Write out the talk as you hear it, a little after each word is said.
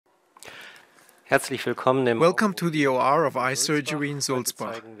Welcome to the OR of eye surgery in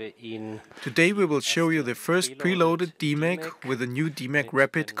Sulzbach. Today we will show you the first preloaded DMEK with a new DMEK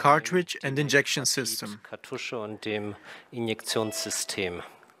Rapid cartridge and injection system.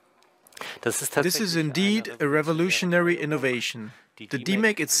 This is indeed a revolutionary innovation. The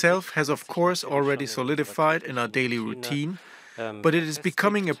DMEK itself has of course already solidified in our daily routine, but it is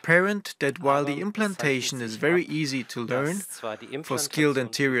becoming apparent that while the implantation is very easy to learn for skilled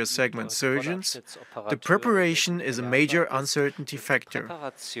anterior segment surgeons, the preparation is a major uncertainty factor.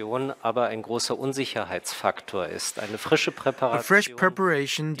 A fresh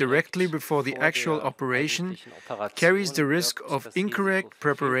preparation directly before the actual operation carries the risk of incorrect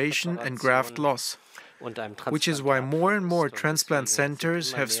preparation and graft loss, which is why more and more transplant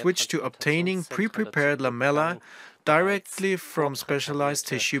centers have switched to obtaining pre-prepared lamella directly from specialized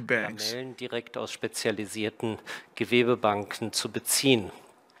tissue banks.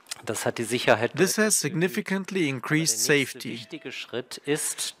 This has significantly increased safety.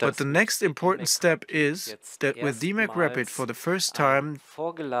 But the next important step is that with DMEK Rapid for the first time,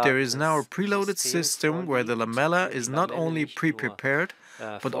 there is now a preloaded system where the lamella is not only pre-prepared,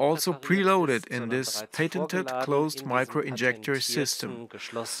 but also preloaded in this patented closed micro-injector system,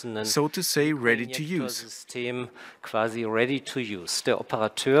 so to say ready to use. The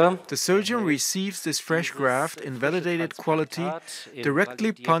surgeon receives this fresh graft in validated quality,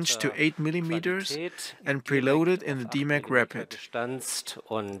 directly punched to 8 mm and preloaded in the DMEK Rapid.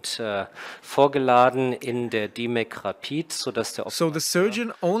 So the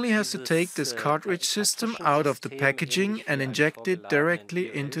surgeon only has to take this cartridge system out of the packaging and inject it directly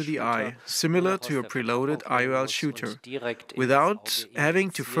into the eye, similar to a preloaded IOL shooter, without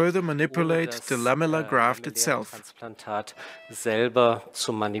having to further manipulate the lamellar graft itself.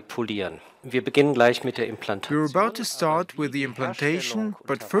 We're about to start with the implantation,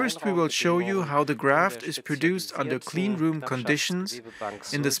 but first we will show you how the graft is produced under clean room conditions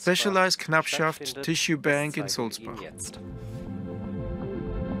in the specialized Knappschaft tissue bank in Sulzbach.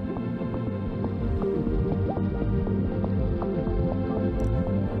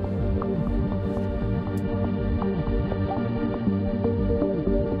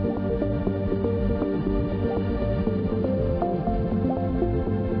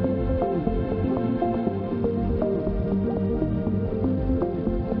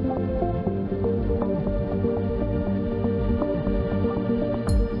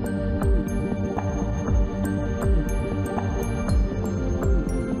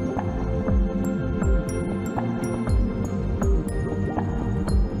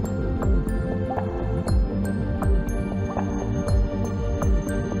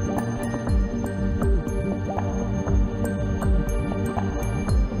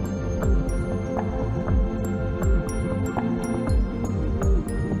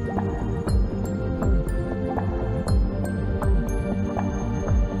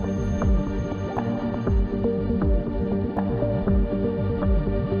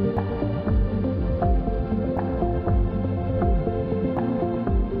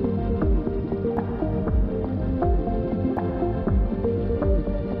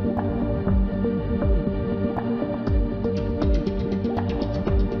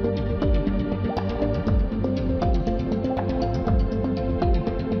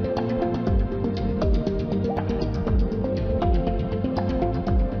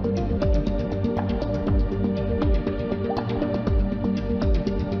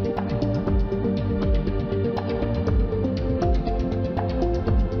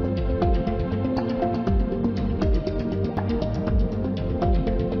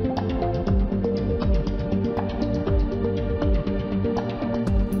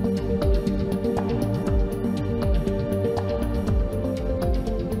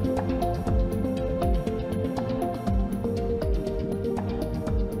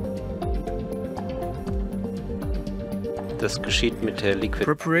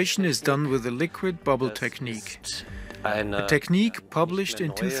 Preparation is done with the liquid bubble technique, a technique published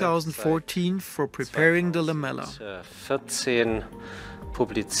in 2014 for preparing the lamella. 14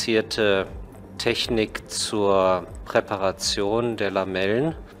 publizierte Technik zur Präparation der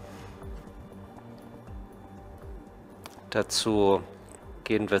Lamellen. Dazu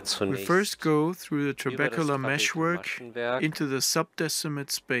gehen wir zunächst. We first go through the trabecular meshwork into the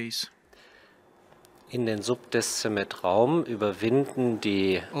subdescemet space. In den Subdescemet-Raum überwinden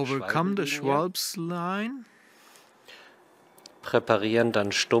die Overcome the Schwalb's line präparieren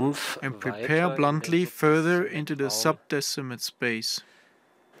dann stumpf and prepare bluntly further into the subdescemet space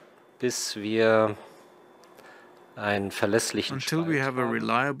bis wir einen verlässlichen until we have a Spalt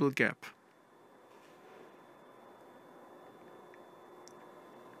reliable gap.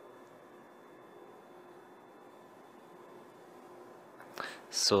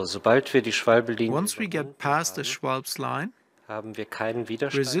 So, sobald wir die Schwalbenlinie Once we get past the Schwalb's line, haben wir keinen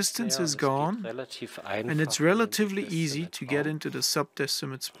Widerstand resistance mehr is und es geht gone, relativ and einfach it's in den relatively easy to get Descemet-Raum. into the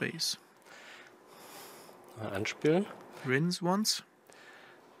subdescimate space. Anspülen. Rinse once.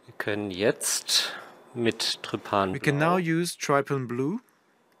 Wir können jetzt mit Trypan We can now Blau use Trypan Blue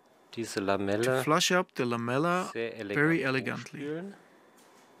diese to Lamelle flush up the lamella sehr very elegant elegantly. hochspülen.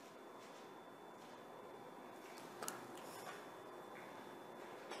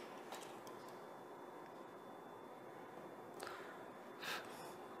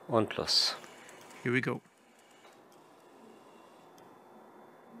 Und los. Here we go.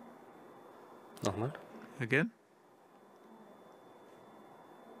 Nochmal. Again.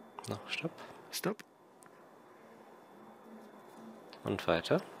 Noch, stopp. Stop. Und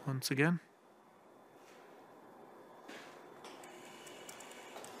weiter. Once again.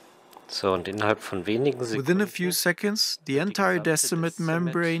 So, und innerhalb von wenigen Within a few Sekunden seconds, the entire Descemet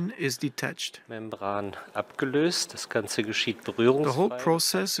membrane is detached. Membran abgelöst. Das Ganze geschieht The berührungsfrei. whole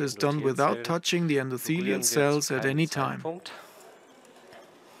process is done without touching the endothelial cells at any time.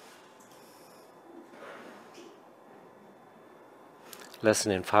 Lassen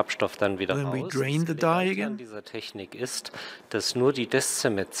den Farbstoff dann wieder Then we raus. drain the Das dye Elegante an again. dieser Technik ist, dass nur die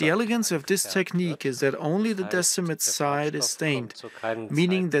Descemet The elegance of this technique is that only the Descemet side is stained,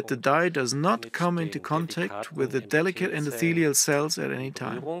 meaning that the dye does not come into contact with the delicate endothelial cells at any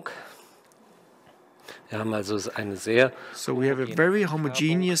time. Wir haben also eine sehr So we have a very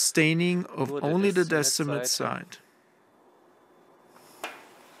homogeneous staining of only the Descemet side.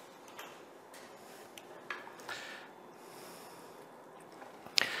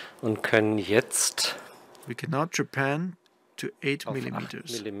 und können jetzt We can now trepan to 8 auf 8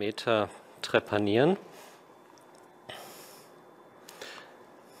 millimeters. mm trepanieren.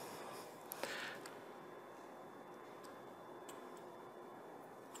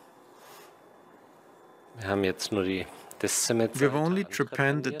 Wir haben jetzt nur die Descemet We have only Seite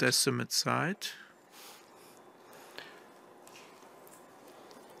trepanned the antrepaniert. Descemet side.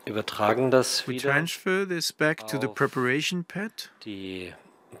 Übertragen das We wieder transfer this back to the auf preparation pad, die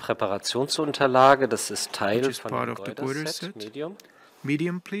Präparationsunterlage. Das ist which Teil is von part dem of the Geuder Geuder Set set. Medium.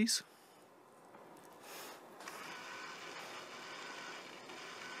 Medium, please.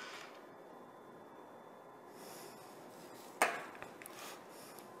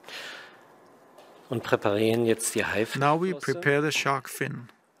 Und präparieren jetzt die Now we Haiflosse. prepare the shark fin,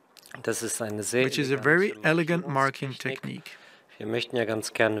 Das ist eine sehr which is a very elegant marking Markierungstechnik. technique. Wir möchten ja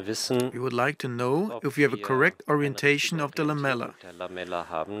ganz gerne wissen, We would like to know ob if we have a wir correct eine orientation richtige of the lamella, Orientierung der Lamella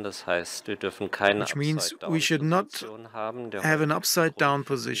haben. Das heißt, wir dürfen keine which means we should not Upside-Down-Position haben. Der have an häufigste upside-down Grund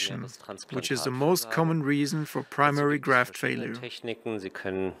für position, lineares which is the Transplantatversagen. most common reason for Dazu primary gibt es graft verschiedene failure. Techniken. Sie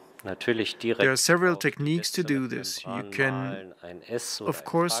können natürlich direkt There are several auf die techniques to do this. You Descemet-Membran can, malen, ein S oder of ein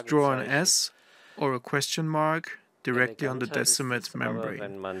course, draw an Fragezeichen. S or a question mark directly on the Eleganter ist Descemet es aber, membrane.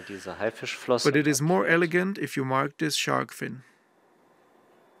 wenn man diese Haifischflosse But it is more markiert. elegant if you mark this shark fin.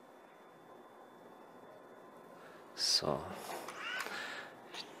 So.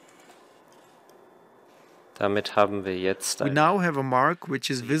 Damit haben wir jetzt We eine now have a mark which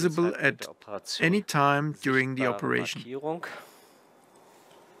is visible Zeitpunkt at der Operation any time during the sichtbare operation. Markierung.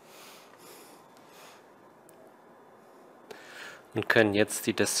 Und können jetzt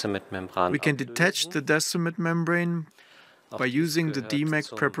die Descemet-Membran We can detach the Descemet membrane by using the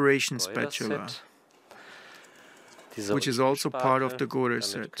DMEK preparation spatula, which is also part of the Geuder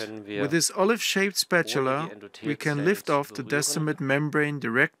set. With this olive-shaped spatula, we can lift off the Descemet membrane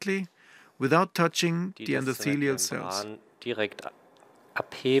directly without touching the endothelial cells. direkt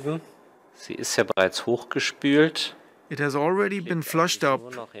abheben. Sie ist ja bereits hochgespült. It has already been flushed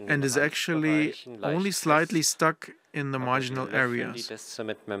up and is actually only slightly stuck in the marginal Die areas.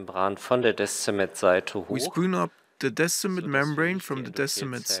 Descemet-Membran von der Descemet-Seite We hoch. spoon up the Descemet sodass wir membrane nicht from die the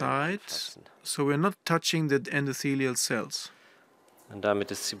Descemet Endothelzellen side, anfassen. so we're not touching the endothelial cells. Und damit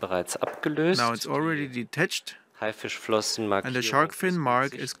ist sie bereits abgelöst. Now it's already detached Haifischflossenmarkierung and the shark fin ist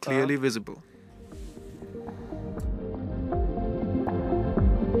mark gut is sichtbar. clearly visible.